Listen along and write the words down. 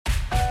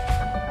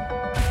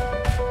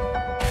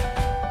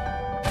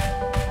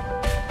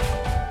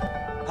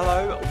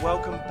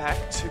welcome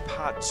back to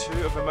part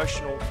 2 of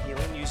emotional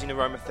healing using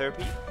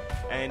aromatherapy,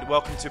 and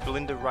welcome to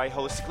Belinda Ray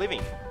Holistic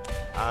Living.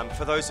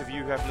 For those of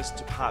you who have listened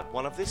to part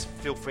 1 of this,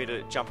 feel free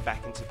to jump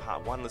back into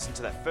part 1, listen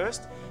to that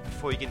first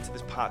before you get into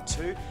this part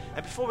 2.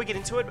 And before we get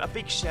into it, a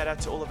big shout out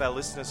to all of our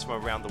listeners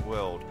from around the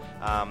world,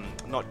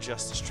 not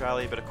just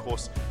Australia, but of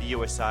course the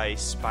USA,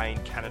 Spain,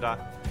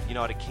 Canada,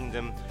 United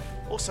Kingdom.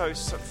 Also,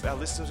 our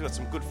listeners, we've got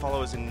some good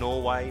followers in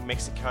Norway,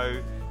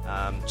 Mexico,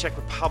 Czech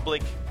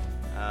Republic,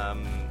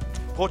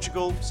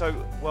 Portugal. So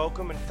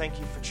welcome and thank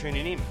you for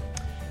tuning in.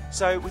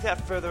 So without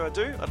further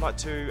ado, I'd like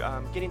to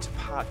get into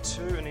part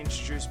 2 and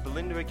introduce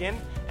Belinda again,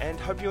 and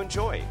hope you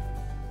enjoy.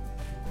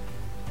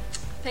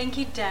 Thank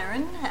you,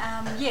 Darren.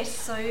 Yes,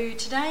 so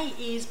today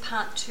is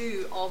part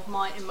 2 of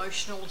my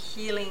emotional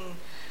healing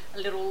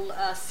little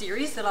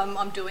series that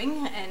I'm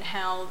doing, and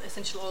how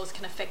essential oils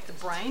can affect the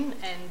brain,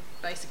 and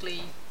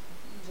basically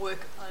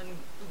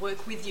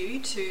work with you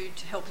to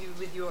help you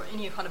with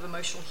any kind of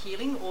emotional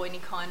healing or any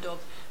kind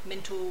of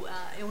mental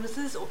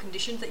illnesses or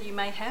conditions that you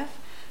may have.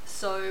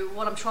 So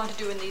what I'm trying to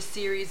do in these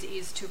series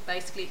is to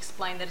basically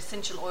explain that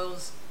essential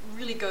oils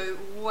really go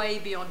way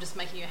beyond just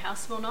making your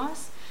house smell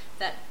nice,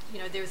 that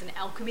there is an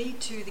alchemy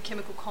to the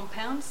chemical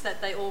compounds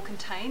that they all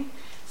contain,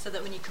 so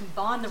that when you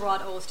combine the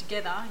right oils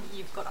together,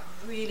 you've got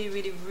a really,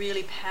 really,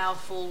 really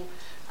powerful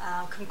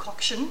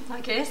concoction,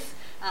 I guess,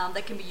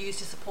 that can be used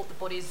to support the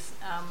body's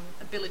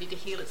ability to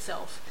heal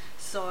itself.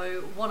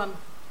 So what I'm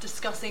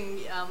discussing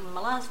in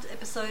my last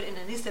episode and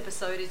in this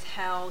episode is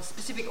how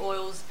specific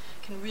oils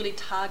can really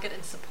target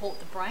and support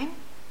the brain.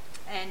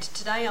 And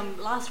today,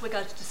 last week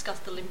I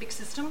discussed the limbic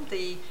system,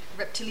 the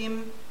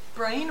reptilian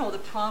brain or the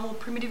primal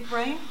primitive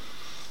brain.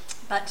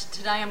 But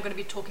today I'm going to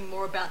be talking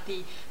more about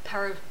the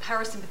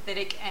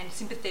parasympathetic and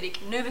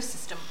sympathetic nervous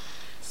system.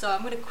 So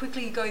I'm going to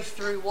quickly go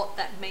through what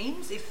that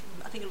means.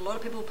 I think a lot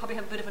of people probably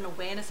have a bit of an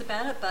awareness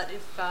about it, but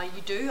if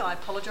you do, I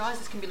apologise.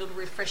 This can be a little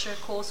refresher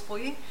course for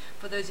you.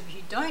 For those of you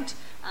who don't,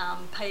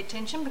 pay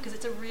attention, because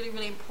it's a really,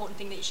 really important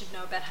thing that you should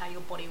know about how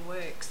your body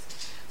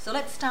works. So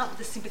let's start with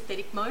the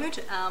sympathetic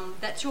mode.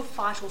 That's your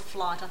fight or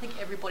flight. I think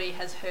everybody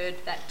has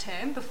heard that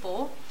term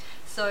before.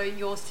 So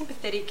your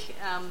sympathetic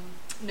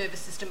nervous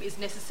system is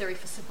necessary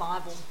for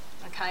survival.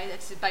 Okay,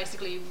 that's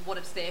basically what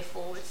it's there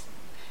for.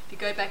 If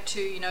you go back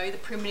to the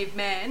primitive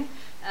man,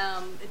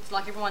 it's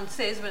like everyone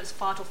says, when it's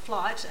fight or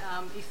flight,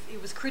 if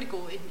it was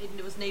critical,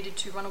 it was needed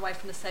to run away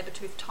from the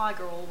saber-toothed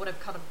tiger or whatever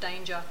kind of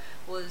danger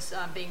was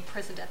being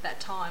present at that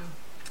time.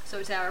 So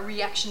it's our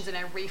reactions and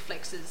our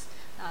reflexes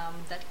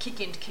that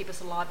kick in to keep us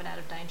alive and out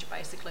of danger,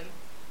 basically.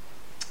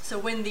 So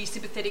when the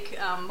sympathetic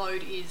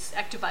mode is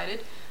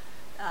activated,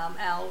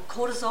 our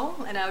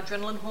cortisol and our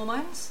adrenaline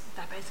hormones,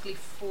 they basically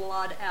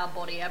flood our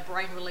body. Our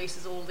brain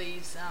releases all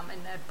these,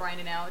 and our brain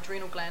and our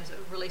adrenal glands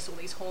release all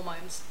these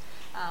hormones.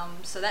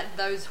 So that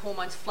those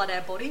hormones flood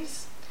our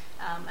bodies,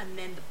 and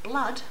then the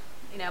blood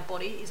in our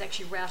body is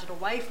actually routed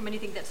away from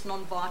anything that's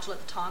non-vital at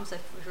the time. So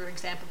for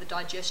example, the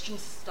digestive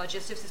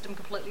system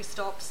completely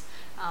stops.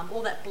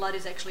 All that blood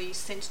is actually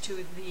sent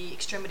to the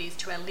extremities,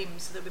 to our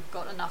limbs, so that we've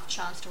got enough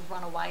chance to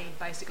run away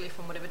basically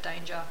from whatever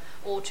danger,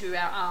 or to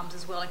our arms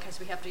as well, in case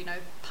we have to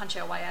punch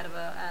our way out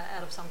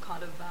of some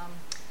kind of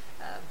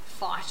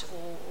fight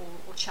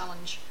or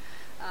challenge.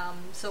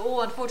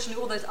 So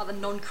unfortunately all those other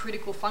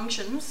non-critical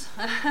functions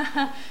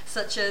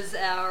such as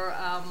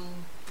our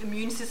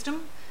immune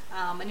system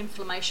and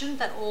inflammation,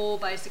 that all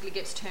basically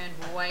gets turned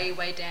way,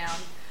 way down.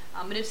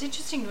 And it's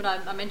interesting when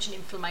I mentioned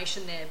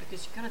inflammation there,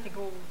 because you kind of think,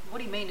 well, what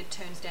do you mean it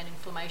turns down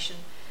inflammation?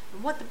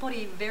 And what the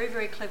body very,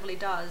 very cleverly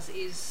does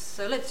is,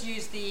 so let's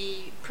use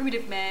the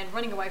primitive man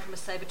running away from a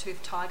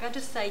saber-toothed tiger.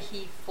 Just say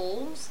he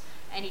falls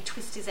and he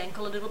twists his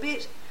ankle a little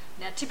bit.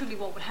 Now, typically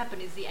what would happen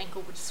is the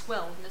ankle would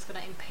swell, and it's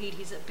going to impede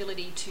his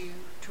ability to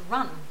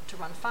run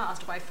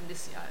fast away from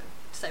this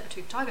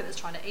saber-toothed tiger that's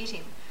trying to eat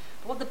him.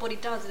 But what the body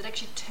does is it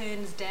actually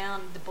turns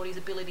down the body's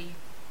ability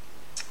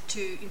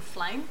to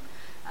inflame,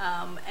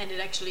 and it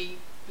actually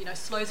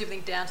slows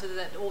everything down so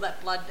that all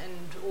that blood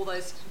and all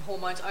those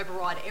hormones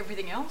override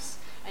everything else,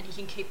 and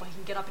he can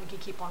get up and he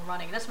can keep on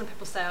running. And that's when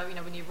people say,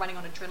 when you're running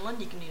on adrenaline,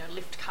 you can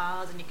lift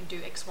cars and you can do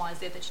X, Y,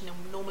 Z that you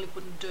normally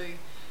wouldn't do.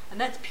 And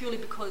that's purely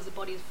because the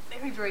body is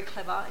very, very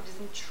clever.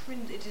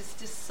 It is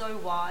just so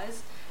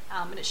wise,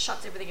 and it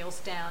shuts everything else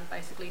down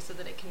basically, so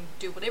that it can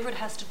do whatever it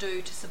has to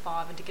do to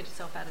survive and to get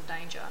itself out of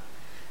danger.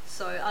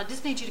 So I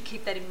just need you to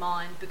keep that in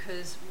mind,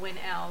 because when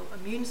our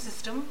immune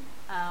system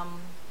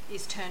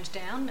is turned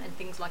down and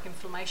things like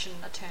inflammation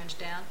are turned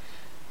down,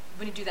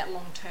 when you do that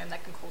long term,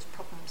 that can cause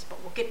problems,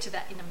 but we'll get to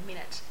that in a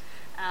minute.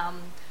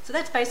 So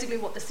that's basically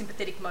what the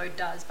sympathetic mode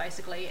does,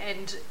 basically,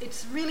 and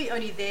it's really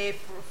only there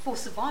for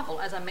survival,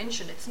 as I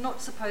mentioned. It's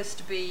not supposed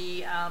to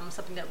be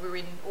something that we're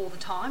in all the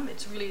time.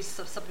 It's really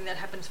something that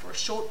happens for a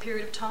short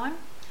period of time.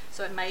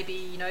 So it may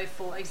be,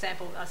 for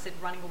example, I said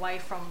running away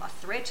from a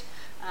threat,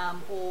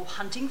 or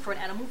hunting for an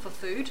animal for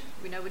food.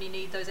 When you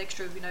need those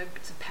extra,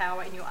 bits of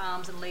power in your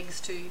arms and legs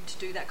to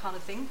do that kind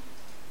of thing.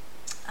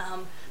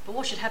 But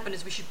what should happen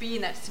is we should be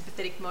in that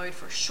sympathetic mode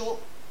for a short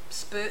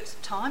spurts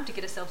of time to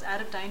get ourselves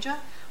out of danger,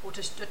 or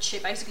to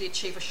basically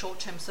achieve a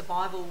short-term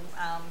survival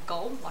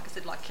goal, like I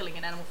said, like killing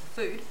an animal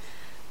for food.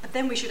 But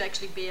then we should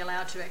actually be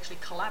allowed to actually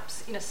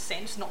collapse, in a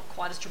sense, not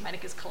quite as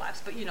dramatic as collapse,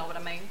 but you know what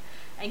I mean,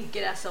 and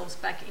get ourselves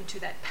back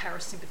into that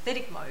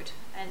parasympathetic mode.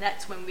 And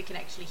that's when we can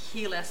actually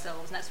heal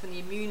ourselves, and that's when the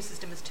immune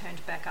system is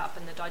turned back up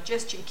and the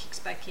digestion kicks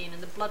back in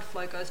and the blood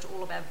flow goes to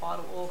all of our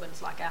vital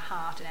organs like our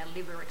heart and our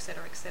liver,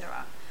 etc.,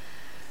 etc.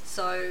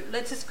 So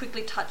let's just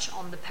quickly touch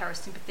on the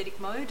parasympathetic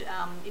mode.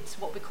 It's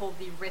what we call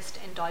the rest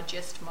and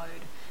digest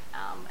mode.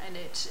 And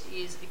it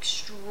is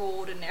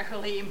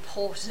extraordinarily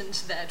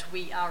important that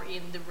we are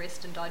in the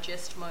rest and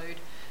digest mode.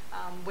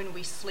 When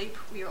we sleep,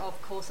 we are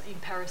of course in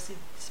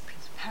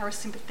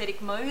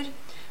parasympathetic mode.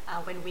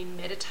 When we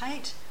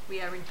meditate,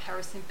 we are in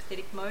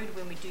parasympathetic mode.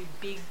 When we do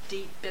big,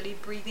 deep belly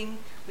breathing,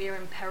 we are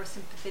in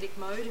parasympathetic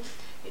mode.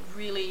 It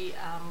really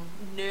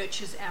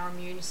nurtures our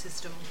immune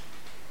system.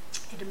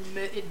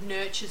 It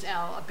nurtures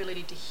our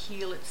ability to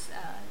heal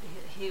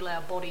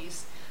our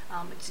bodies.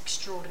 It's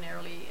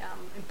extraordinarily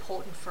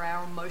important for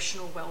our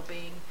emotional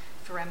well-being,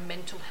 for our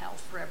mental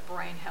health, for our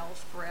brain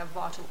health, for our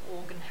vital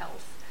organ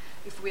health.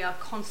 If we are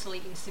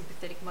constantly in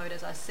sympathetic mode,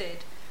 as I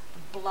said,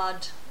 the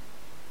blood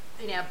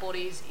in our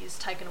bodies is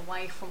taken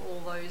away from all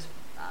those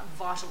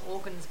vital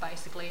organs,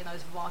 basically, and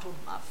those vital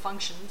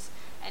functions,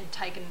 and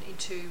taken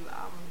into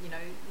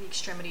the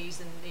extremities,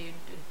 and the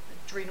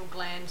adrenal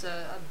glands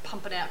are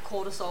pumping out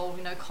cortisol,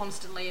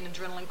 constantly, and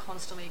adrenaline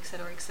constantly,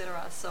 etc.,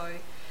 etc. So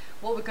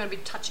what we're going to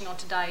be touching on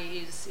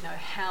today is,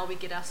 how we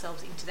get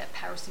ourselves into that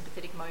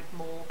parasympathetic mode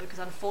more, because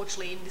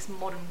unfortunately in this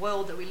modern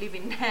world that we live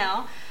in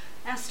now,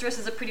 our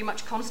stresses are pretty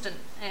much constant.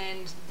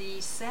 And the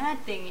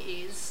sad thing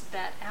is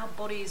that our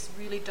bodies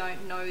really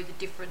don't know the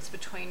difference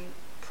between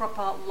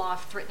proper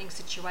life-threatening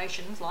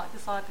situations like the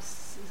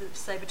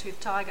saber-toothed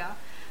tiger,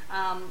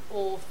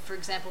 or for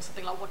example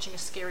something like watching a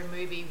scary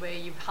movie where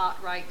your heart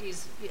rate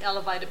is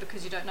elevated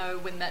because you don't know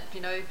when that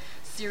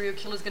serial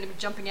killer is going to be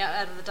jumping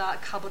out of the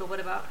dark cupboard or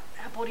whatever.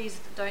 Our bodies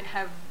don't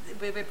have,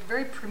 we're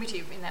very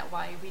primitive in that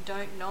way. We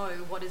don't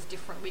know what is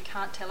different. We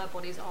can't tell our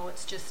bodies, oh,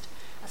 it's just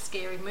a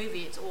scary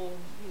movie, it's all,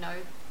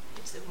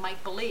 it's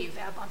make-believe.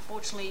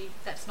 Unfortunately,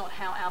 that's not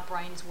how our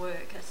brains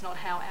work. That's not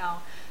how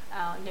our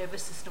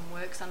nervous system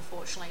works,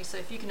 unfortunately. So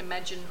if you can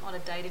imagine on a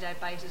day-to-day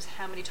basis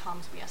how many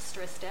times we are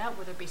stressed out,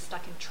 whether it be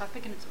stuck in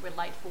traffic and we're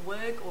late for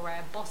work, or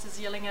our boss is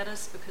yelling at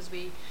us because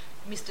we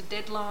missed a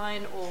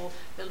deadline, or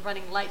we're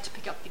running late to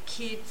pick up the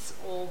kids,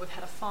 or we've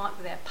had a fight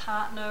with our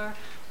partner,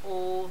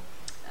 or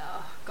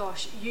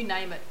gosh, you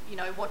name it,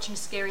 watching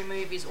scary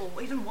movies,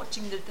 or even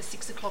watching the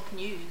 6 o'clock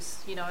news,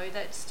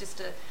 that's just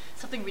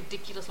something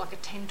ridiculous, like a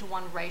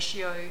 10-to-1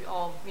 ratio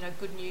of,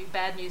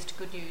 bad news to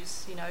good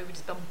news. We're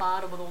just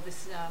bombarded with all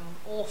this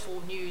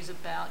awful news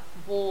about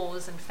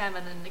wars and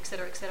famine and et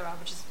cetera,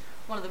 which is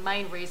one of the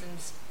main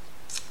reasons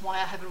why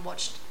I haven't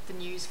watched the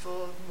news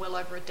for well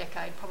over a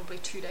decade, probably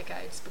 2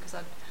 decades, because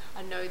I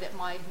know that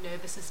my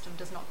nervous system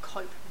does not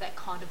cope with that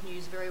kind of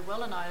news very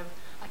well, and I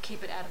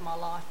keep it out of my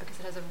life because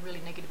it has a really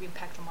negative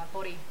impact on my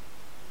body.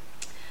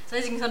 So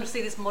as you can kind of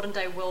see, this modern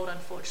day world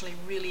unfortunately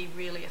really,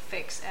 really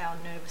affects our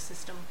nervous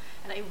system,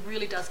 and it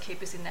really does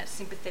keep us in that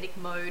sympathetic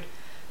mode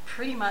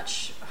pretty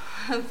much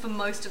for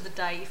most of the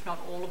day, if not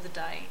all of the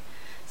day.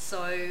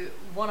 So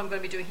what I'm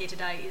going to be doing here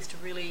today is to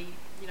really,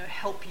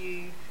 help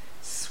you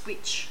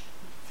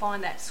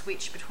find that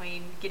switch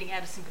between getting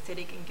out of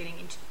sympathetic and getting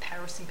into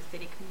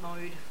parasympathetic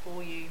mode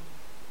for you.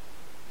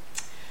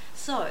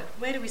 So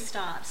where do we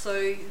start?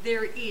 So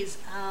there is,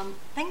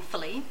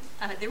 thankfully,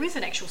 there is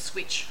an actual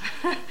switch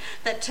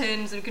that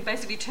turns and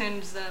basically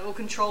or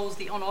controls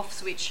the on-off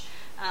switch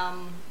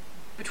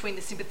between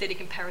the sympathetic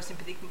and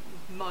parasympathetic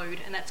mode,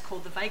 and that's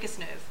called the vagus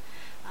nerve.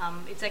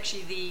 It's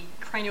actually the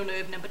cranial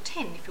nerve number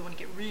 10, if you want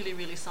to get really,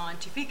 really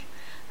scientific.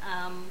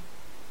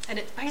 And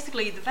it's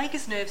basically, the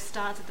vagus nerve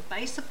starts at the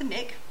base of the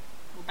neck,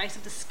 or base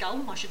of the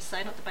skull, I should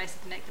say, not the base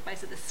of the neck, the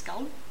base of the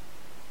skull.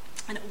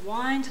 And it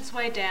winds its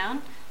way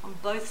down on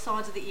both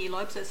sides of the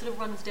earlobe, so it sort of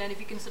runs down. If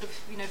you can sort of,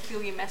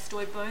 feel your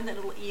mastoid bone, that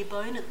little ear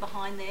bone at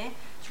behind there,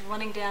 it's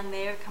running down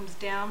there, it comes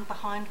down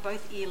behind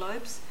both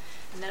earlobes,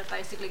 and then it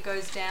basically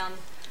goes down,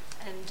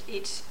 and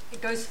it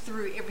goes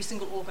through every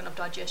single organ of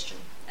digestion,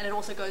 and it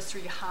also goes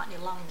through your heart and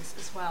your lungs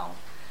as well.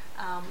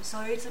 So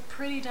it's a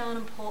pretty darn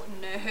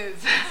important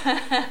nerve.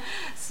 But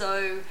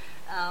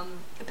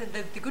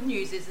the good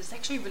news is it's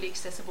actually really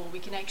accessible. We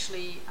can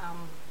actually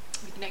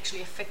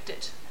affect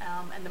it,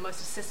 and the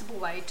most accessible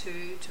way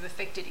to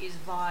affect it is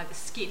via the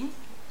skin,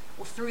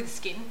 or through the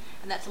skin,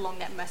 and that's along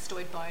that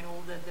mastoid bone,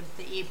 or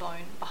the ear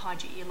bone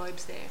behind your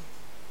earlobes there.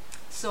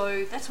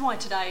 So that's why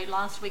today,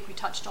 last week we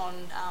touched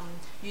on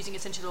using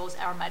essential oils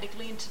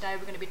aromatically, and today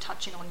we're going to be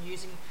touching on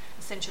using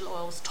essential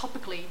oils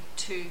topically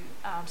to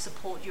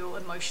support your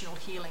emotional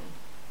healing.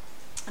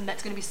 And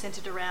that's going to be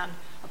centered around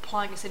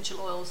applying essential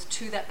oils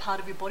to that part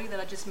of your body that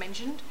I just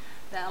mentioned,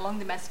 along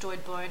the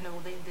mastoid bone, or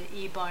the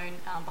ear bone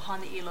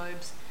behind the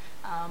earlobes,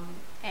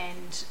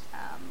 and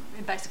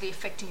basically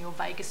affecting your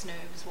vagus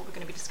nerve is what we're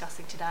going to be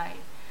discussing today.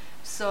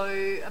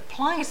 So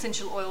applying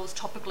essential oils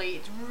topically,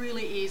 it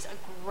really is a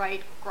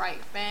great,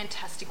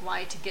 fantastic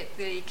way to get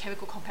the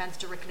chemical compounds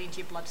directly into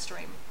your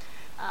bloodstream.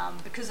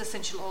 Because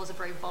essential oils are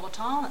very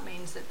volatile, it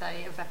means that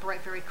they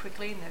evaporate very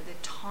quickly, and they're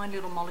tiny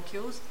little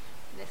molecules.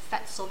 They're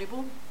fat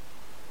soluble.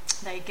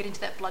 They get into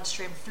that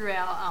bloodstream through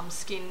our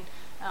skin,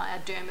 our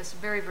dermis,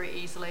 very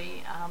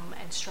easily,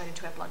 and straight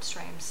into our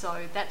bloodstream.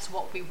 So that's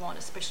what we want,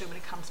 especially when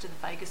it comes to the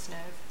vagus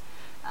nerve.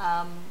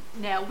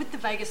 Now, with the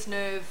vagus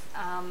nerve,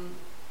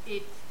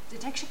 it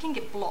actually can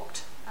get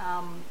blocked,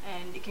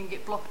 and it can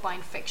get blocked by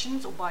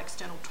infections or by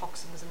external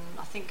toxins. And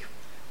I think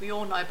we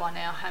all know by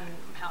now how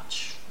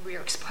much we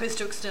are exposed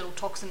to external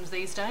toxins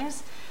these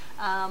days.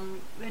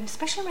 And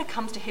especially when it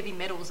comes to heavy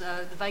metals,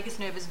 the vagus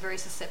nerve is very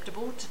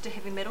susceptible to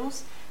heavy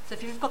metals. So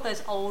if you've got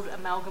those old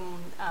amalgam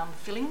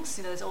fillings,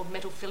 those old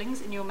metal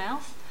fillings in your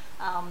mouth,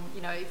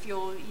 if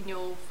you're in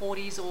your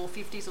 40s or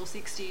 50s or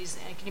 60s,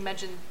 and can you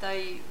imagine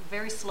they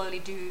very slowly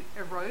do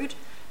erode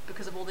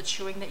because of all the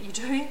chewing that you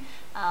do,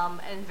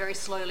 and very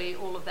slowly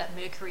all of that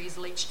mercury is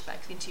leached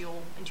back into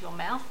your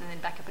mouth and then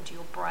back up into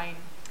your brain.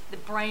 The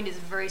brain is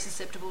very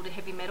susceptible to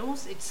heavy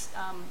metals. It's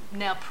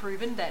now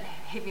proven that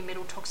heavy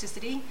metal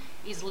toxicity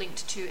is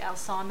linked to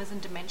Alzheimer's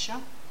and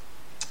dementia.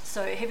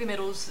 So heavy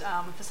metals,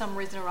 for some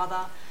reason or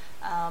other,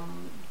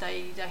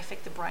 they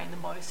affect the brain the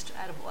most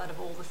out of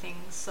all the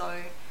things. So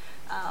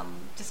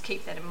just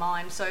keep that in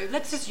mind. So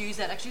let's just use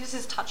that. Actually, let's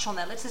just touch on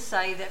that. Let's just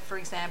say that, for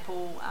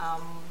example,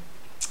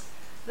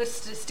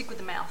 let's just stick with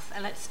the mouth,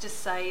 and let's just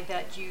say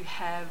that you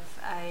have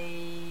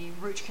a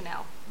root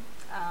canal.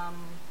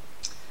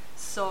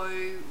 So,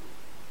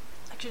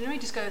 actually, let me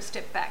just go a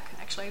step back.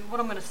 Actually, what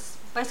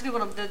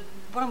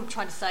I'm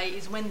trying to say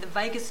is when the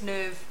vagus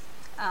nerve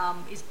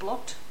is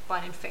blocked by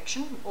an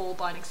infection or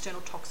by an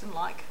external toxin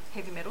like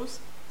heavy metals,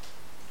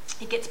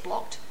 it gets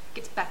blocked,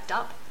 gets backed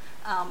up.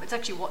 It's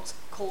actually what's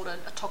called a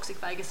toxic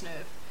vagus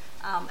nerve.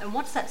 And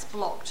once that's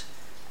blocked,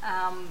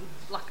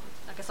 like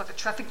a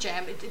traffic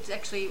jam, it's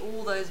actually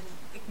all those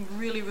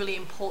really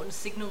important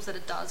signals that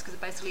it does,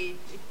 because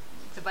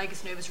the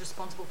vagus nerve is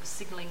responsible for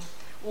signalling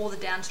all the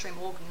downstream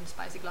organs.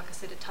 Basically, like I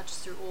said, it touches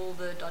through all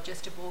the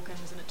digestive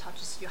organs, and it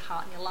touches your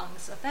heart and your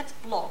lungs. So if that's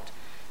blocked,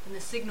 then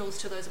the signals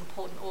to those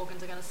important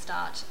organs are going to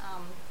start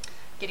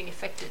getting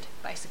affected,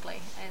 basically,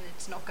 and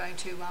it's not going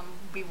to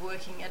be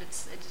working at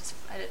its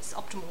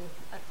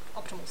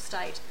optimal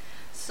state.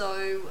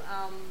 So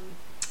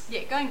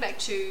going back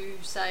to,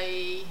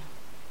 say,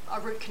 a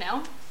root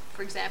canal,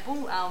 for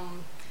example,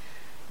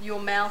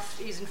 your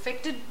mouth is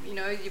infected. You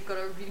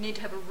need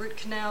to have a root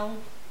canal.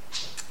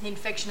 The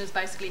infection is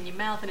basically in your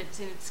mouth, and it's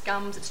in its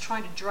gums. It's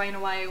trying to drain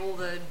away all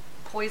the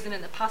poison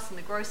and the pus and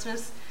the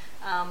grossness.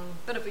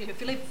 But if you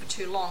leave it for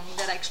too long,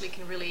 that actually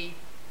can really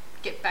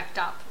get backed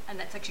up, and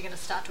that's actually going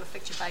to start to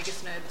affect your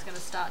vagus nerve. It's going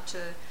to start to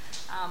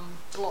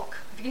block.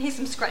 If you can hear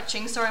some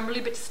scratching, sorry, I'm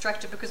really a bit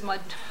distracted because my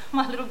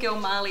little girl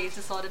Marley has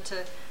decided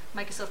to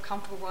make herself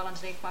comfortable right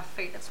underneath my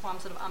feet. That's why I'm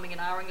sort of umming and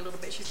ahhing a little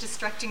bit. She's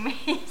distracting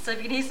me. So if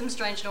you can hear some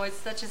strange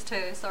noise, that's just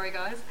her. Sorry,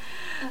 guys.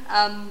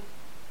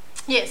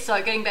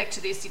 So getting back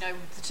to this,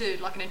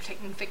 like an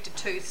infected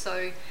tooth.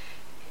 So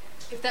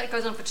if that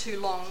goes on for too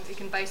long, it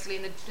can basically,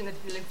 in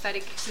the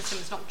lymphatic system,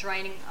 it's not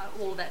draining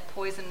all of that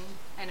poison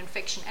and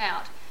infection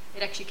out.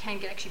 It actually can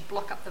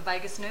block up the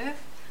vagus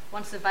nerve.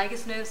 Once the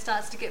vagus nerve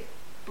starts to get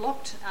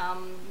blocked,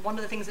 one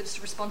of the things that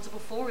it's responsible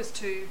for is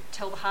to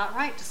tell the heart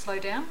rate to slow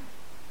down.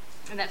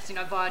 And that's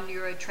via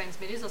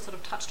neurotransmitters. I sort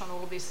of touched on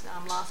all of this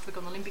last week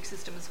on the limbic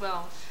system as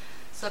well.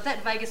 So if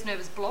that vagus nerve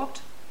is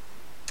blocked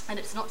and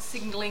it's not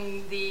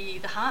signalling the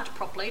heart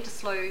properly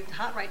the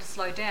heart rate to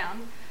slow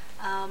down,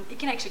 it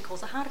can actually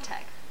cause a heart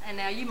attack. And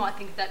now you might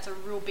think that's a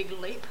real big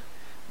leap,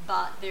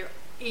 but there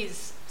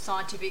is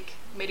scientific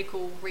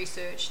medical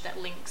research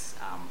that links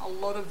a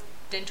lot of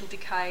dental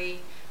decay,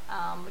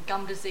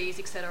 gum disease,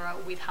 etc.,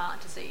 with heart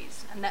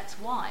disease. And that's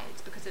why.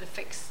 It's because it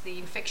affects the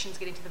infections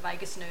getting to the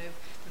vagus nerve.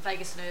 The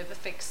vagus nerve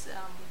affects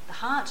the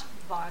heart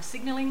via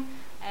signalling,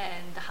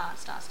 and the heart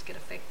starts to get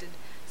affected.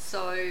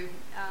 So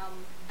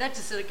that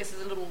just sort of gives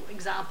us a little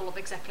example of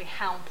exactly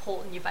how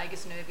important your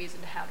vagus nerve is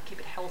and how to keep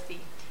it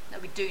healthy.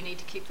 That we do need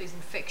to keep these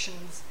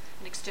infections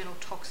and external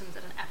toxins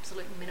at an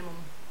absolute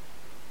minimum.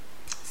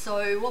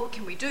 So what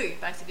can we do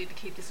basically to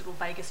keep this little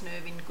vagus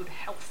nerve in good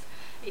health?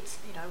 It's,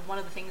 one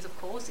of the things, of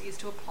course, is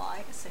to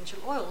apply essential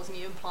oils, and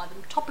you apply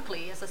them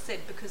topically, as I said,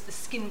 because the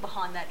skin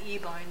behind that ear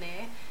bone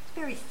there is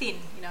very thin,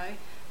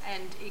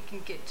 and it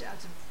can get,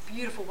 it's a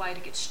beautiful way to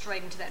get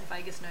straight into that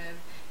vagus nerve.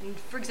 And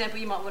for example,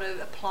 you might want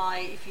to apply,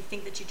 if you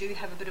think that you do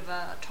have a bit of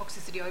a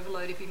toxicity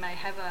overload, if you may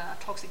have a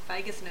toxic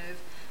vagus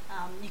nerve,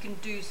 you can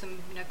do some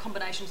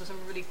combinations of some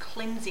really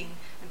cleansing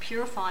and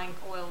purifying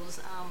oils,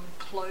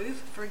 clove,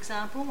 for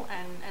example,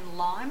 and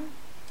lime.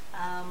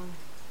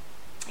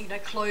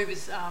 Clove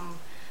is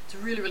it's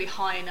really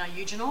high in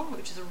eugenol,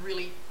 which is I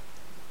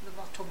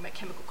was talking about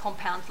chemical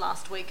compounds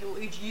last week.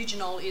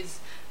 Eugenol is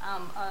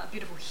a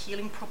beautiful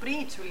healing property.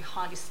 It's really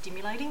highly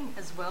stimulating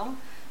as well.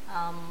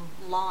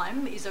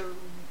 Lime is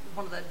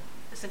one of the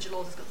essential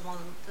oils has got one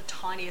of the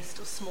tiniest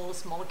or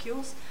smallest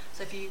molecules.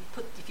 So if you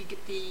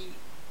get the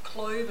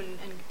clove and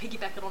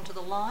piggyback it onto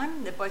the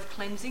lime, they're both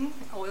cleansing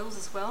oils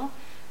as well.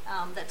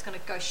 That's going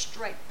to go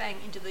straight bang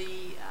into the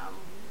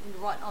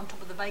right on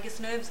top of the vagus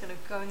nerve. It's going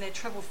to go in there,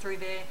 travel through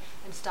there,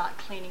 and start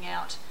cleaning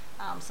out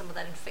some of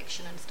that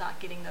infection and start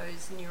getting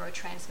those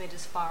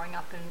neurotransmitters firing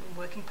up and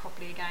working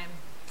properly again.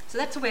 So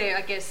that's where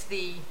I guess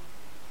the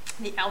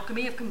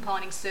alchemy of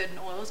combining certain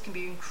oils can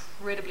be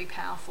incredibly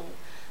powerful.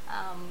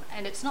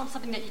 And it's not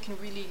something that you can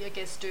really, I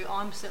guess, do.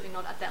 I'm certainly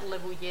not at that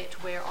level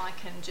yet where I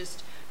can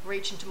just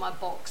reach into my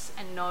box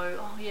and know,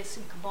 oh yes,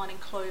 in combining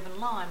clove and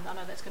lime, I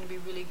know that's going to be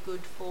really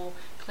good for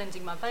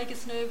cleansing my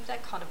vagus nerve.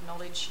 That kind of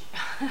knowledge,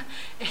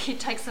 it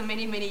takes so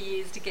many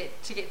years to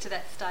get to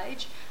that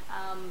stage,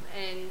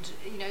 and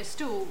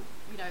still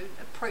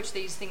approach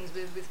these things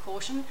with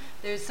caution.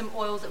 There's some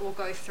oils that will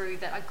go through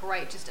that are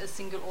great just as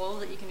single oil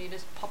that you can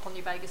just pop on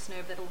your vagus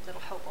nerve. That'll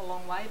help a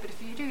long way. But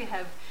if you do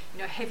have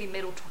heavy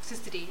metal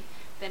toxicity,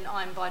 then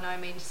I'm by no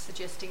means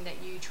suggesting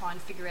that you try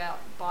and figure out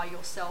by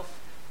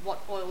yourself what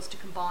oils to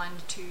combine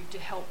to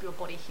help your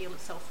body heal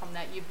itself from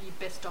that. You're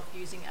best off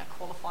using a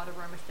qualified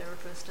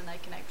aromatherapist, and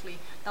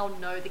they'll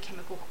know the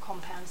chemical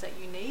compounds that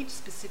you need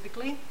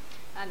specifically,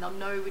 and they'll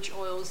know which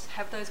oils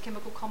have those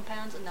chemical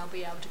compounds, and they'll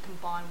be able to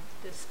combine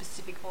the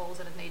specific oils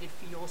that are needed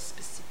for your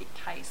specific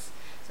case.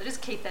 So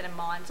just keep that in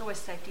mind. It's always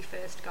safety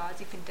first, guys.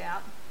 If in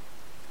doubt,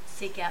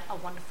 seek out a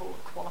wonderful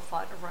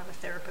qualified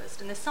aromatherapist.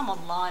 And there's some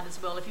online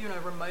as well. If you're in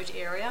a remote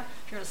area,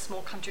 if you're in a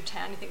small country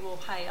town, you think, well,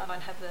 hey, I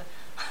don't have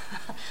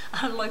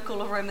a local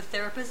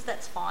aromatherapist,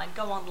 that's fine.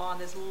 Go online.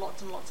 There's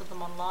lots and lots of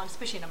them online,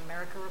 especially in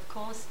America, of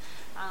course,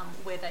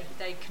 where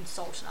they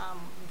consult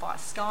via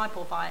Skype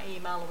or via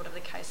email or whatever the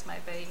case may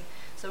be.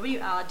 So when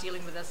you are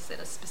dealing with, as I said,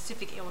 a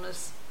specific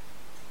illness,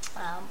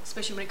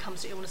 especially when it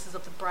comes to illnesses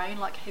of the brain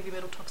like heavy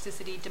metal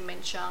toxicity,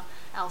 dementia,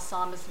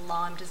 Alzheimer's,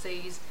 Lyme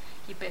disease,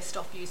 you're best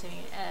off using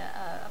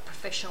a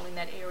professional in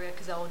that area,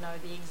 because they'll know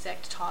the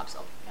exact types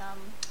of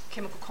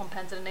chemical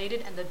compounds that are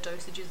needed and the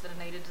dosages that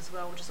are needed as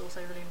well, which is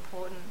also really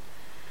important.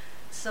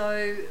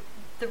 So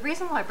the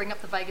reason why I bring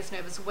up the vagus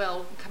nerve as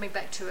well, coming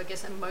back to, I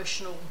guess,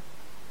 emotional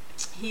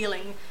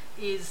healing,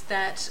 is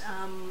that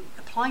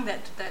applying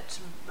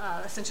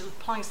essential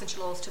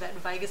oils to that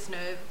vagus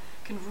nerve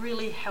can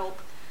really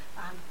help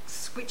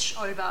switch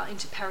over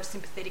into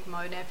parasympathetic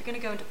mode. Now, if you're going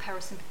to go into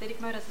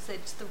parasympathetic mode, as I said,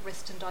 it's the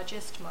rest and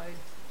digest mode.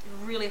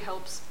 It really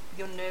helps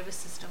your nervous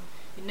system.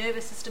 Your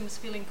nervous system is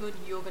feeling good,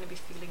 you're going to be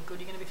feeling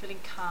good. You're going to be feeling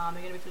calm,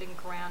 you're going to be feeling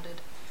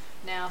grounded.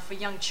 Now, for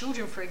young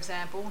children, for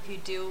example, who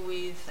deal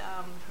with,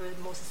 who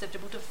are more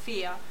susceptible to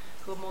fear,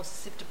 who are more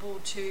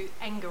susceptible to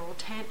anger or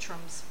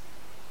tantrums,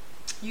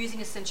 using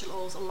essential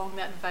oils along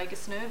that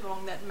vagus nerve,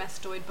 along that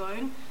mastoid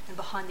bone and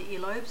behind the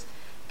earlobes,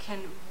 can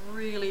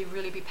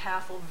really be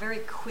powerful. Very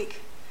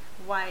quick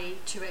way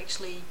to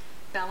actually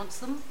balance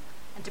them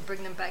and to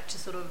bring them back to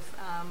sort of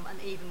an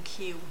even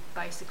keel,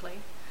 basically.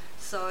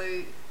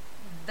 So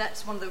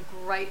that's one of the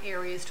great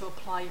areas to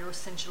apply your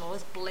essential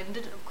oils,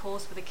 blended of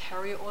course with a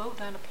carrier oil.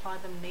 Don't apply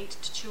them neat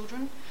to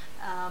children,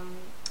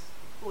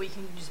 or you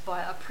can just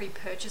buy a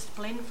pre-purchased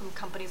blend from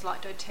companies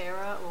like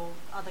doTERRA or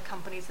other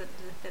companies that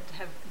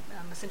have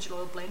essential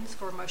oil blends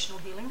for emotional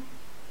healing.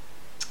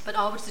 But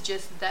I would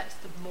suggest that that's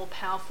the more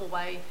powerful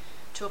way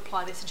to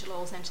apply the essential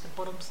oils into the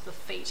bottoms of the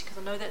feet, because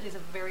I know that is a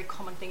very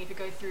common thing. If you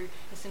go through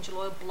essential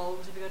oil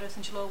blogs, if you go to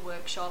essential oil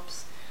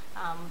workshops,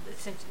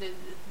 the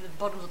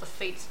bottoms of the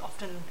feet is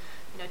often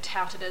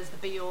touted as the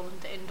be-all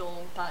and the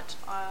end-all, but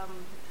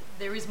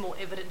there is more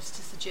evidence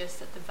to suggest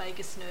that the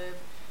vagus nerve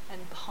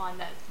and behind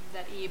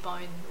that ear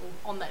bone,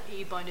 or on that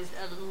ear bone, is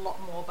a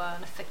lot more of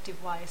an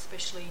effective way,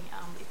 especially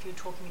if you're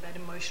talking about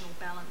emotional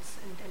balance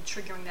and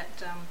triggering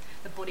that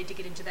the body to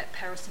get into that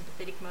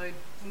parasympathetic mode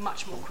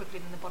much more quickly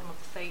than the bottom of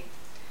the feet.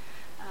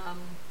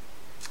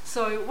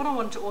 So what I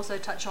wanted to also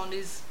touch on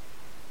is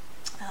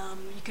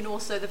you can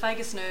also, the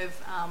vagus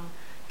nerve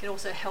can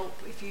also help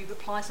if you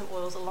apply some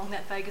oils along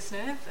that vagus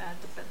nerve,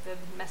 the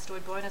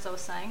mastoid bone, as I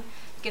was saying.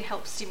 It can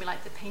help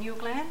stimulate the pineal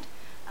gland.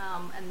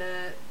 And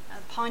the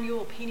pineal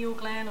or pineal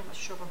gland, I'm not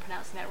sure if I'm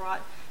pronouncing that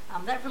right,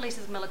 that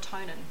releases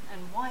melatonin.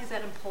 And why is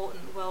that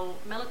important? Well,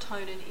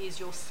 melatonin is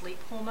your sleep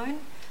hormone,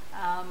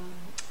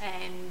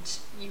 and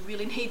you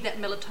really need that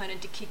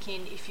melatonin to kick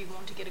in if you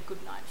want to get a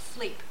good night's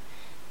sleep.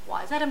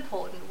 Why is that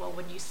important? Well,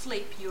 when you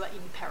sleep, you are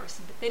in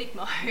parasympathetic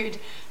mode,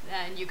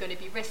 and you're going to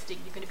be resting.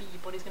 Your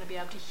body's going to be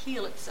able to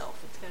heal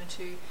itself. It's going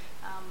to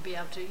be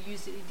able to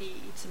use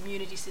its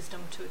immunity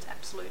system to its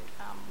absolute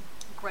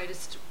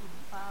greatest,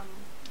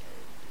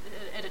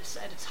 at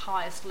its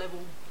highest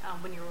level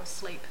when you're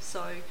asleep.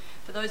 So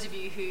for those of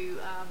you who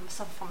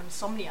suffer from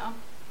insomnia,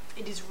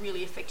 it is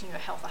really affecting your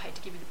health. I hate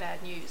to give you the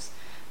bad news.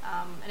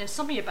 And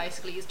insomnia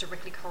basically is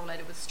directly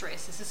correlated with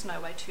stress. There's just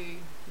no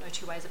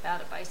two ways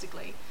about it,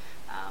 basically,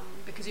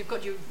 because you've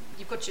got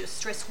your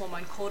stress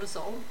hormone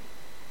cortisol,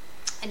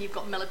 and you've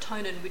got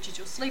melatonin, which is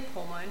your sleep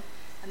hormone,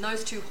 and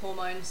those two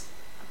hormones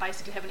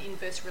basically have an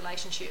inverse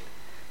relationship.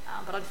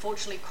 But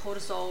unfortunately,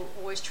 cortisol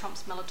always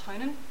trumps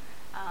melatonin.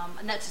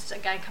 And that just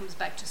again comes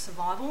back to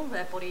survival,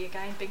 our body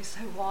again being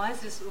so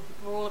wise.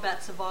 We're all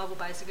about survival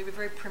basically. We're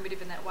very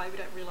primitive in that way, we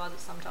don't realise it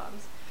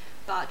sometimes.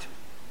 But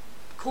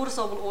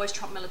cortisol will always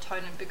trump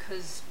melatonin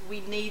because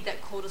we need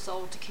that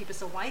cortisol to keep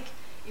us awake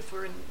if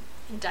we're in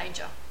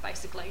danger,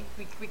 basically.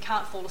 We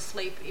can't fall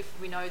asleep if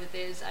we know that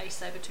there's a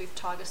saber-toothed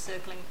tiger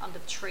circling under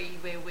the tree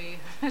where we're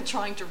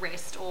trying to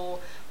rest or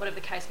whatever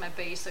the case may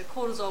be. So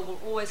cortisol will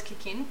always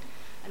kick in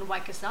and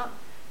wake us up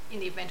in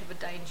the event of a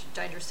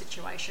dangerous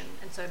situation,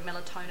 and so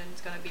melatonin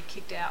is going to be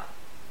kicked out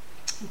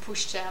and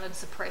pushed down and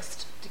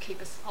suppressed to keep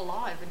us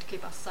alive and to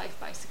keep us safe,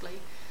 basically.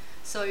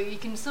 So you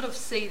can sort of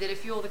see that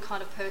if you're the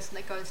kind of person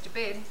that goes to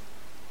bed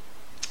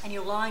and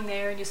you're lying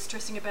there and you're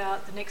stressing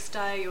about the next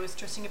day, or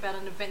stressing about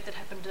an event that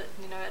happened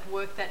at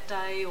work that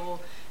day,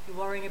 or you're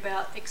worrying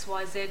about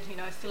XYZ,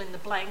 fill in the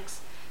blanks,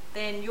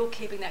 then you're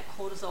keeping that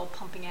cortisol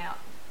pumping out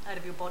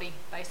of your body,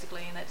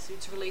 basically, and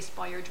it's released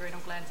by your adrenal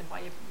glands and by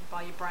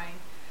your brain.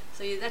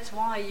 So that's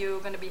why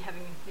you're going to be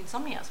having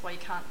insomnia. That's why you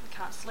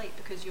can't sleep,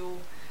 because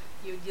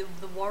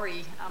the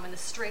worry and the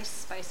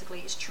stress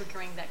basically is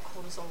triggering that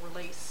cortisol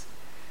release.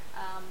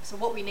 So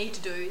what we need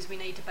to do is we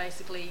need to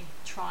basically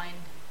try and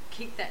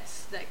keep that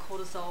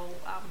cortisol,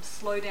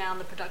 slow down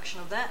the production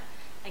of that,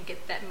 and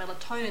get that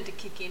melatonin to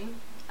kick in,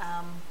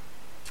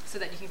 so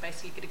that you can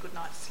basically get a good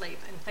night's sleep.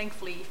 And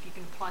thankfully, if you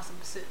can apply some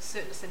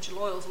certain essential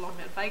oils along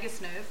that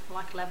vagus nerve,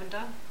 like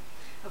lavender,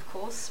 of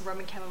course,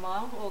 Roman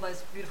chamomile, all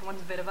those beautiful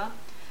ones, vetiver,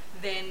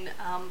 then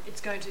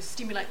it's going to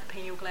stimulate the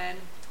pineal gland,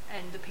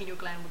 and the pineal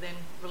gland will then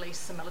release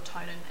some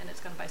melatonin, and it's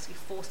going to basically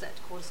force that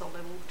cortisol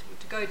level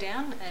to go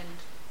down, and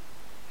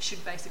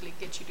should basically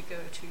get you to go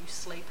to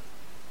sleep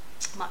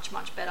much,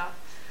 much better.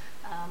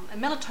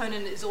 And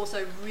melatonin is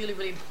also really,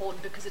 really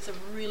important because it's a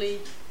really,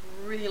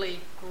 really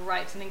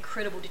great, it's an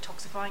incredible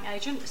detoxifying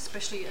agent,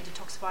 especially a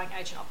detoxifying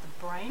agent of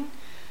the brain.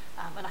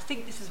 And I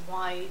think this is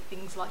why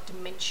things like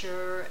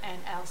dementia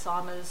and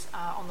Alzheimer's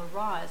are on the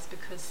rise,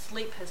 because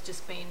sleep has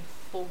just been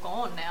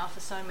foregone now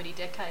for so many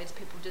decades.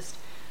 People just,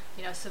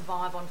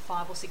 survive on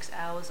 5 or 6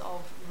 hours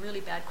of really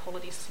bad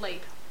quality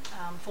sleep.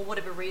 For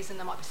whatever reason,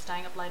 they might be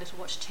staying up later to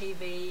watch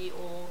TV,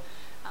 or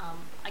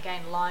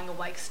again, lying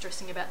awake,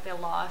 stressing about their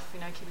life,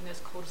 keeping those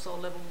cortisol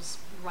levels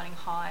running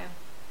high.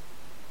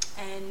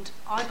 And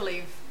I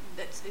believe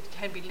that it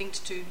can be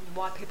linked to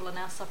why people are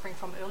now suffering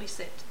from early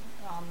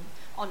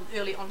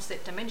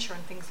onset dementia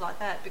and things like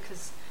that,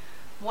 because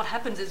what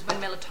happens is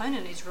when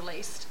melatonin is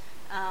released,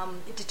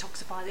 it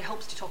helps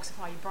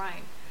detoxify your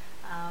brain.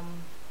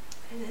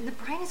 And the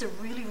brain is a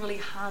really, really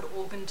hard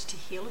organ to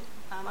heal,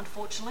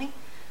 unfortunately.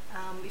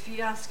 If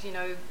you ask,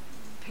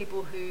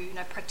 people who,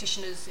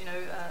 practitioners,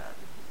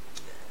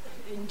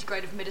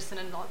 integrative medicine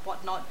and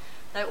whatnot,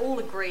 they all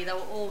agree, they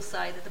will all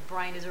say that the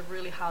brain is a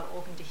really hard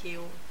organ to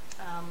heal.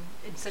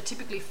 And so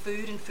typically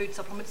food and food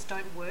supplements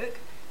don't work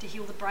to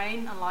heal the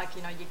brain, unlike,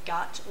 your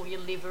gut or your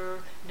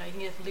liver. You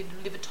can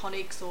have liver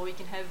tonics, or you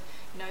can have,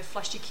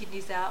 flush your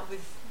kidneys out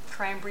with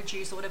cranberry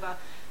juice or whatever.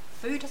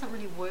 Food doesn't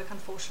really work,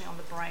 unfortunately, on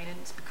the brain, and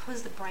it's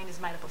because the brain is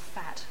made up of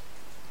fat.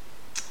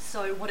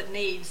 So what it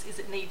needs is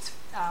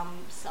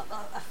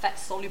a fat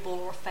soluble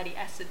or a fatty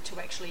acid to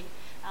actually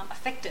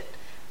affect it.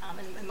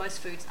 And most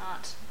foods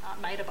aren't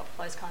made up of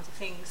those kinds of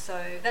things.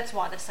 So that's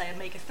why they say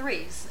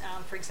omega-3s,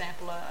 for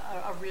example,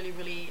 are really,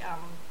 really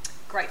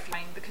great for your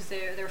brain, because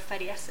they're a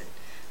fatty acid.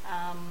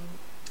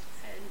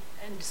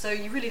 And so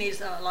you really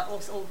need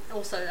also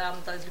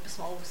those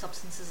liposol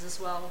substances as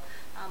well.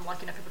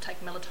 People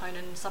take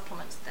melatonin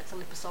supplements, that's a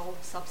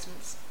liposol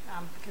substance,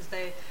 because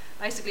they're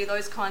basically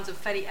those kinds of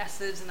fatty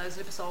acids and those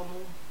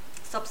liposomal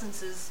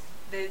substances,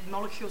 their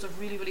molecules are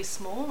really, really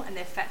small and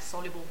they're fat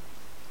soluble.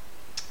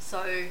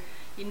 So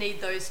you need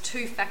those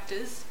two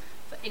factors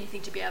for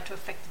anything to be able to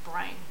affect the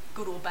brain,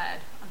 good or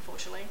bad,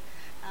 unfortunately.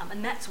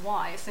 And that's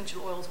why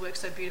essential oils work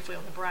so beautifully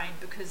on the brain,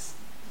 because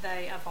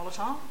they are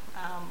volatile,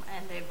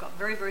 and they've got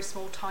very, very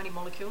small, tiny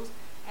molecules,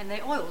 and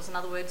they're oils. In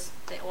other words,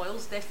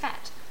 they're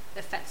fat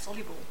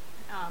soluble.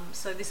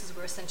 So this is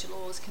where essential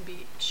oils can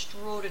be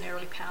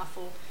extraordinarily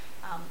powerful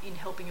in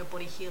helping your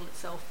body heal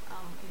itself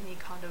in any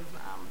kind of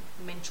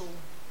mental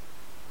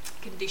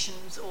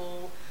conditions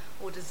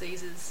or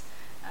diseases.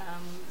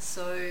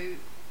 So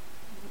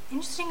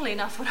interestingly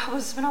enough,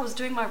 when I was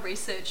doing my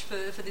research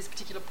for this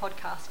particular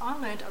podcast, I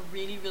learned a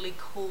really, really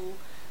cool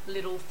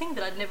little thing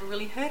that I'd never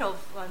really heard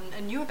of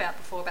and knew about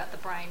before, about the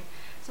brain.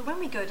 So when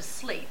we go to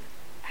sleep,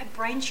 our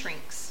brain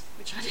shrinks,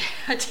 which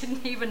I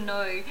didn't even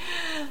know.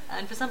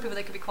 And for some people,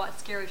 that could be quite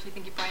scary if you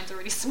think your brain's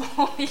already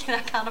small. I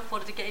can't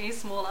afford it to get any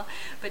smaller.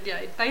 But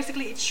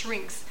basically it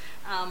shrinks.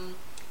 And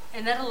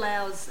that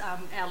allows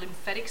our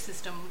lymphatic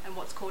system and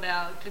what's called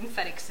our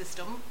glymphatic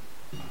system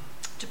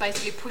to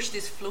basically push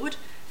this fluid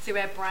through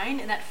our brain,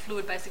 and that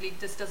fluid basically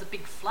just does a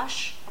big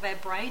flush of our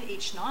brain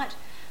each night,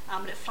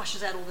 and it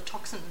flushes out all the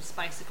toxins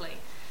basically.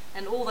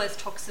 And all those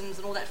toxins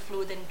and all that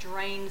fluid then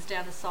drains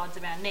down the sides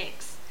of our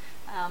necks.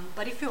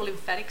 But if your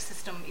lymphatic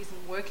system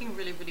isn't working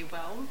really, really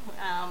well,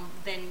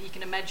 then you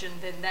can imagine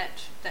then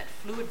that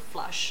fluid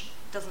flush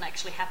doesn't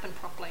actually happen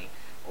properly,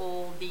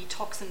 or the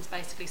toxins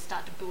basically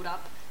start to build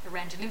up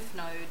around your lymph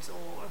nodes,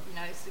 or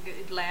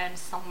it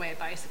lands somewhere.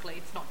 Basically,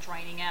 it's not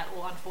draining out,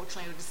 or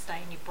unfortunately, it'll just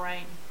stay in your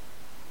brain.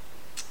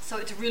 So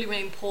it's really,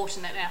 really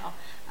important that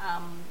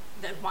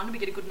we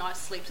get a good night's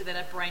sleep, so that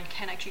our brain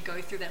can actually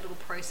go through that little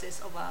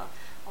process of a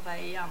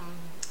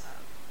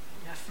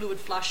fluid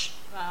flush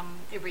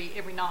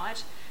every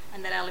night,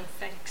 and that our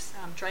lymphatic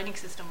draining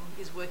system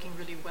is working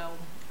really well.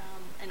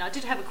 And I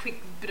did have a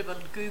quick bit of a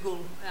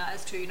Google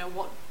as to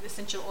what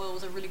essential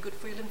oils are really good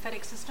for your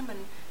lymphatic system,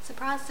 and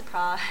surprise,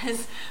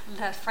 surprise,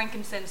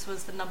 frankincense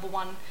was the number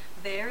one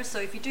there. So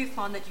if you do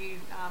find that you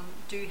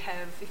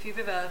if you've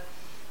ever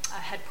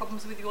had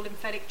problems with your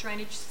lymphatic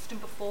drainage system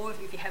before,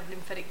 if you have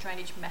lymphatic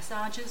drainage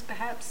massages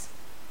perhaps,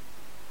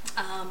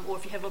 or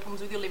if you have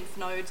problems with your lymph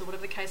nodes or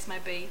whatever the case may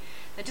be,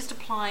 then just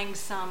applying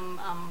some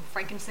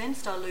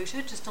frankincense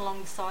diluted just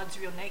along the sides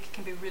of your neck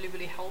can be really,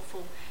 really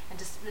helpful. And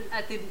just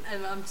I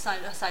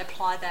say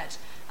apply that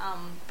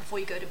before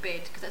you go to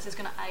bed, because that's just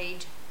going to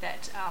aid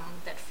that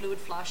fluid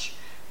flush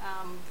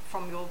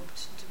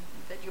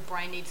that your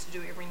brain needs to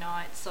do every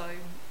night. So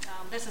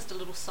that's just a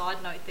little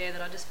side note there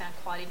that I just found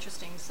quite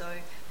interesting. So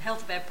the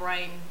health of our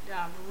brain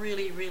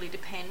really, really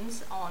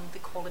depends on the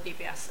quality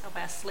of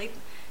our sleep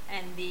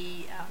and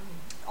the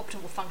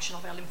optimal function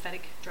of our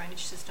lymphatic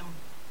drainage system.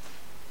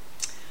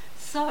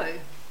 So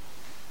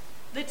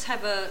let's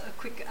have a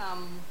quick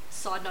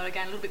side note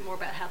again, a little bit more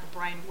about how the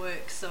brain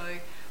works. So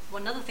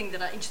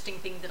interesting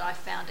thing that I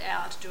found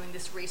out doing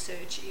this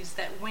research is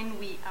that when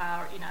we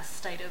are in a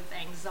state of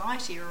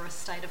anxiety or a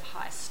state of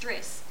high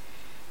stress,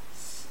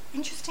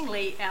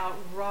 interestingly, our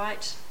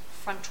right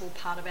frontal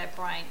part of our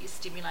brain is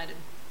stimulated.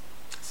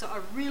 So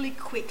a really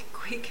quick,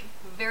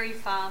 very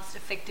fast,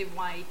 effective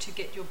way to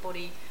get your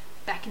body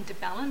back into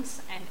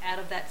balance and out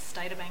of that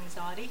state of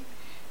anxiety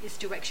is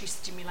to actually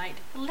stimulate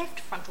the left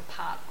frontal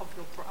part of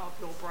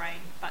your brain.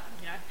 But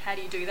how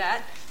do you do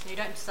that? You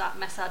don't start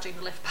massaging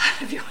the left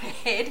part of your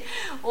head.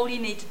 All you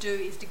need to do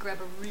is to grab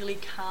a really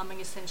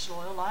calming essential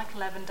oil like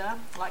lavender,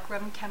 like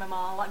Roman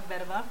chamomile, like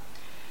vetiver,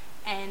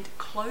 and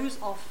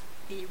close off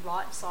the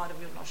right side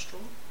of your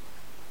nostril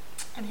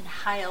and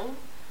inhale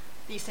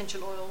the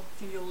essential oil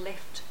through your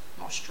left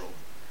nostril.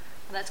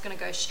 And that's going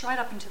to go straight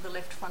up into the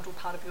left frontal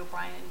part of your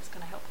brain, and it's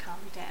going to help calm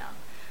you down.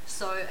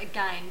 So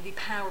again, the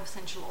power of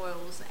essential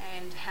oils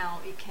and how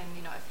it can,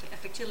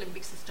 affect your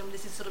limbic system.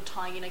 This is sort of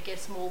tying in, I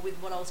guess, more with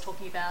what I was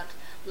talking about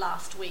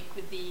last week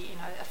with the,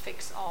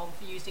 effects of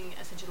using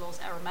essential oils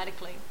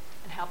aromatically,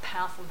 and how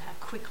powerful and how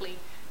quickly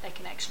they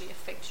can actually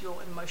affect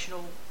your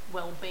emotional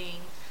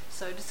well-being.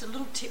 So just a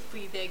little tip for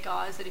you there,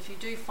 guys, that if you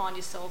do find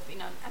yourself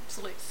in an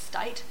absolute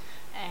state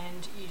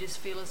and you just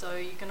feel as though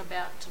you're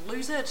about to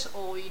lose it,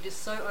 or you're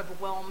just so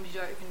overwhelmed you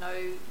don't even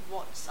know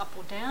what's up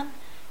or down,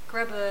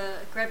 grab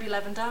your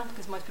lavender,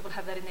 because most people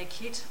have that in their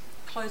kit.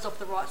 Close off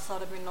the right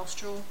side of your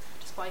nostril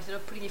just by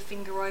putting your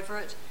finger over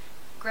it.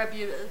 Grab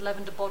your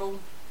lavender bottle,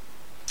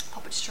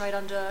 pop it straight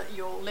under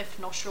your left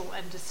nostril,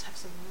 and just have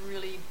some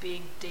really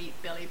big, deep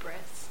belly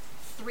breaths.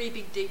 3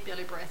 big, deep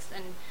belly breaths,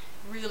 and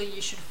really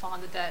you should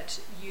find that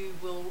you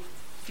will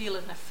feel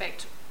an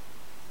effect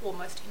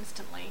almost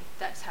instantly.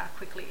 That's how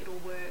quickly it'll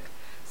work.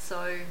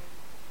 So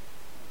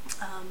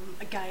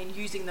again,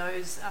 using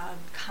those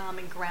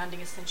calming,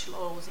 grounding essential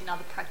oils in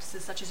other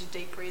practices such as your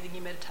deep breathing,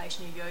 your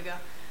meditation, your yoga,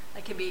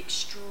 they can be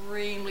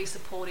extremely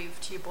supportive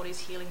to your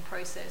body's healing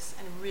process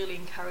and really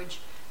encourage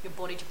your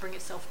body to bring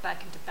itself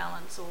back into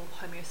balance, or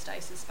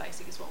homeostasis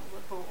basically is what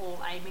we're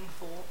all aiming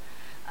for.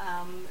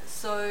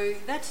 So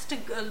that's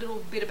just a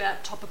little bit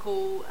about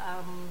topical,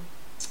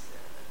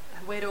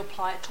 where to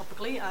apply it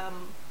topically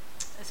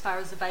as far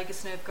as the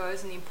vagus nerve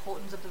goes and the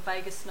importance of the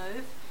vagus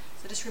nerve.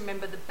 So just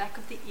remember the back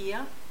of the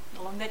ear,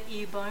 along that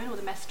ear bone, or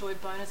the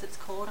mastoid bone as it's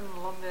called, and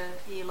along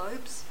the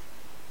earlobes.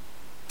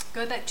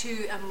 Go back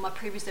to my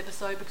previous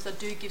episode, because I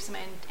do give some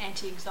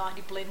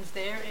anti-anxiety blends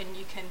there, and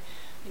you can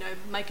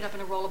make it up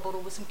in a roller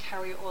bottle with some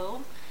carrier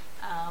oil.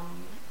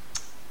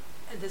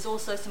 There's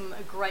also some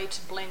great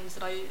blends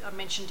that I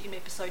mentioned in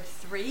episode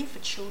 3 for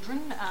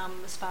children,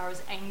 as far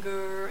as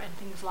anger and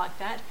things like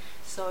that.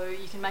 So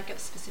you can make up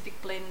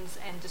specific blends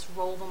and just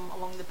roll them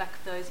along the back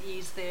of those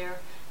ears there,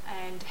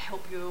 and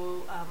help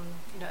you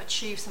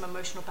achieve some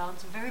emotional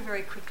balance very,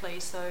 very quickly.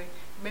 So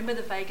remember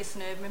the vagus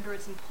nerve, remember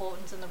its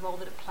importance and the role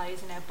that it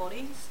plays in our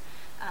bodies.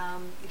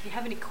 If you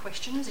have any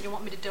questions and you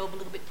want me to delve a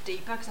little bit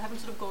deeper, because I haven't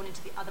sort of gone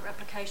into the other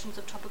applications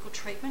of topical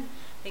treatment,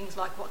 things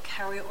like what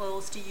carrier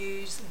oils to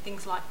use and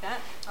things like that,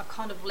 I've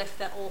kind of left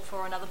that all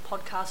for another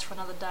podcast for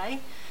another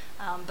day.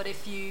 But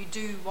if you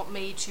do want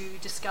me to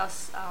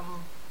discuss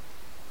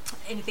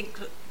anything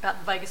about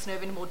the vagus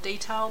nerve in more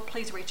detail,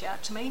 please reach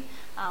out to me.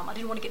 I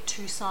didn't want to get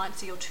too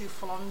sciencey or too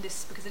full on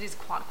this, because it is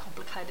quite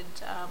complicated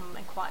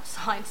and quite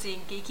sciencey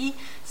and geeky,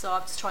 so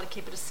I've just tried to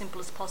keep it as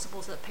simple as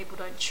possible so that people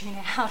don't tune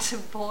out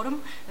of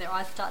boredom and their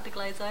eyes start to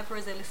glaze over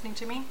as they're listening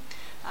to me.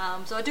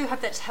 So I do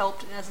hope that's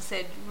helped, and as I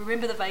said,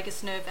 remember the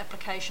vagus nerve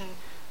application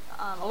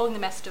along the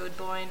mastoid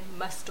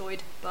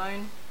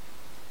bone,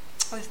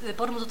 the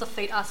bottoms of the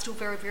feet are still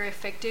very, very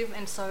effective,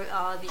 and so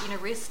are the inner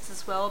wrists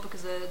as well,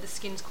 because the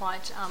skin's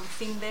quite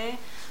thin there.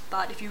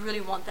 But if you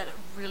really want that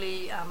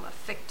really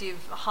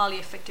effective, highly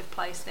effective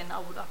place, then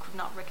I could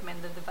not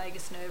recommend the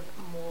vagus nerve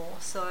more.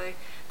 So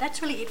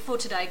that's really it for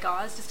today,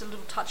 guys. Just a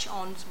little touch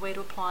on where to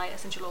apply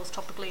essential oils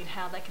topically and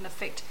how they can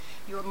affect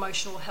your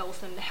emotional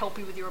health and help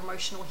you with your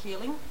emotional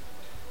healing.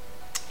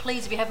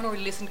 Please, if you haven't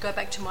already listened, go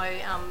back to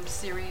my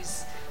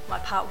series, my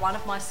part 1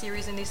 of my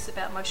series in this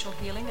about emotional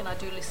healing, and I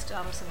do list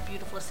some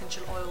beautiful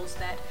essential oils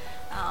that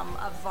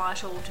are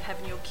vital to have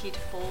in your kit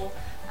for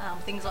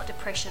things like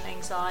depression,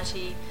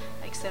 anxiety,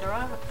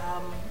 etc.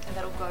 And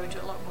that'll go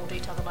into a lot more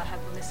detail than I have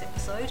on this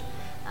episode.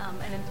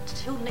 And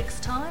until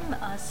next time,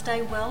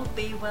 stay well,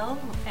 be well,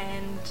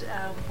 and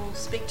we'll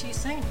speak to you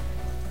soon.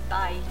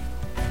 Bye.